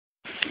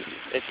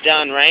It's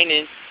done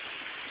raining.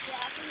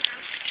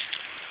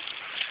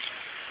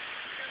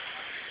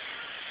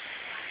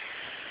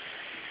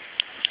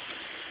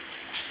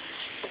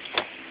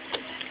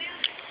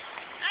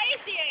 Are you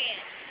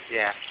serious?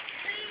 Yeah.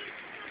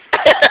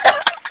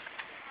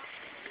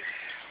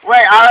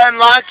 Wait, I'll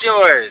unlock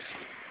yours.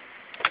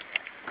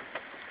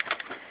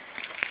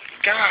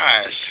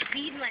 Gosh.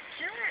 Be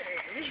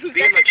mature.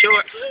 Be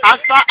mature. I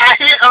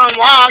hit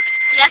unlock.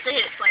 You have to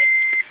hit it twice.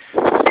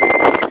 You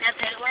have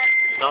to hit it once.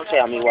 Don't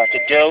tell me what to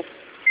do.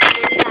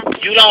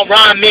 You don't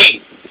run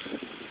me.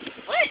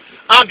 What?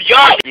 I'm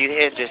yours. You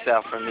hit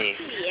yourself for me.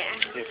 Yeah.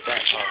 Hit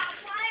that one.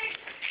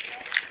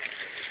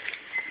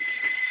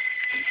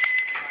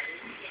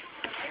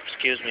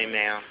 Excuse me,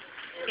 ma'am.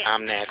 Okay.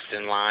 I'm next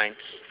in line,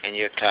 and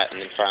you're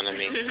cutting in front of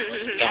me.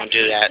 Don't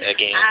do that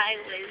again. I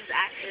was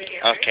actually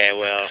here. Okay,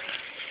 well,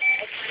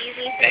 Excuse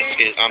me,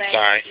 sir, I'm but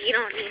sorry. You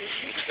don't need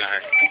I'm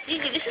sorry.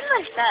 Excuse me, this is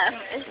my stuff.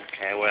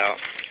 Okay, well,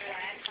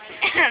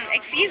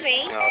 Excuse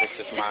me. no, this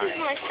is This is mine.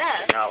 my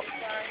stuff. No.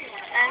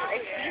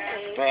 Excuse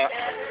me. Well,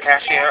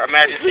 cashier,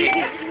 emergency,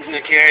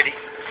 security.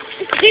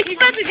 You're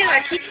about to get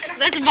our key.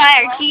 About to buy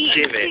our keys.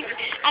 Give it.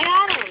 I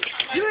got them.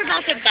 You were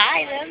about to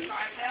buy them.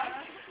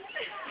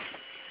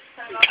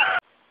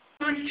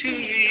 To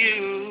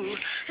you,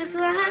 That's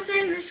what I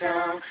sing the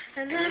song.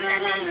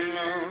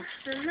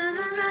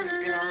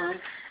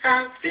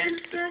 I've been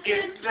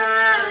forgetting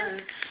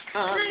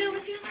of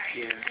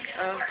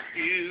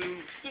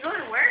you. You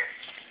going to work?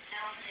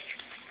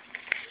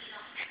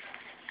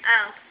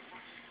 Oh.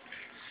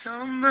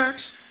 So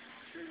much.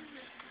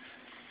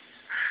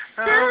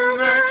 So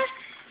much.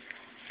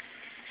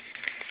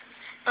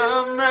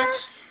 So much.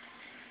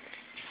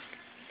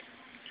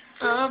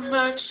 So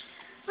much.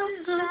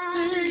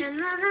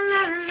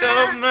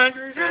 So much.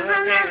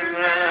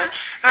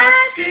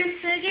 I've been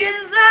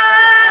forgetting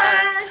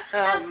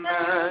how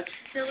much.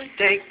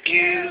 Thank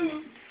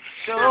you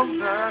so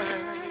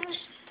much.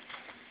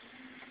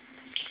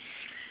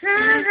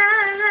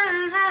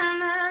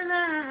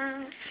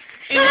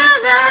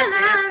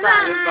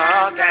 Inside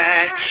all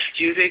that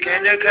you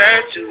began to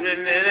curve to a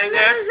little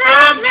girl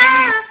from me.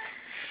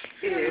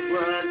 It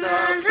was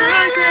all the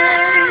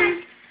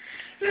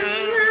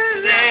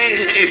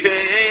days.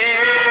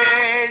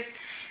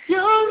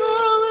 You're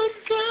always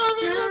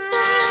coming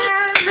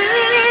back.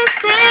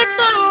 Thanks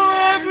for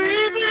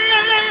every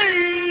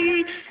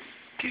day.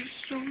 Thank you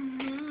so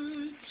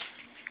much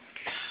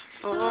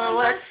for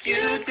what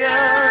you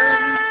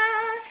done.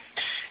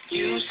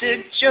 You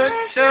said your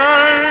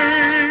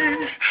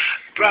turn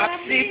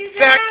brought me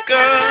back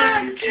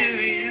unto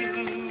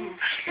you.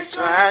 That's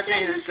why I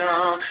sing the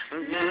song.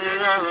 And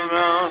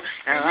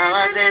while I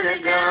sing the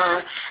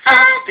song,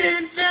 I've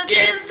been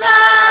forgiven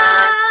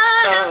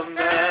so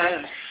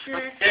much.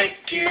 But thank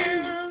you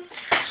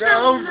so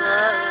much.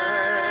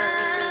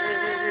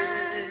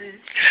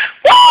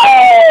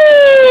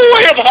 Woo!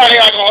 Here's the honey,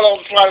 I'm all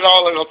over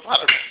the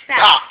planet.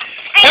 Stop.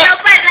 Ain't no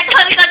fight like the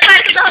Holy Ghost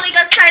fight, because the Holy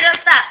Ghost tried to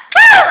stop.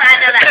 Woo! I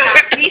know that song.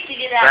 We used to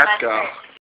do that. Let's go.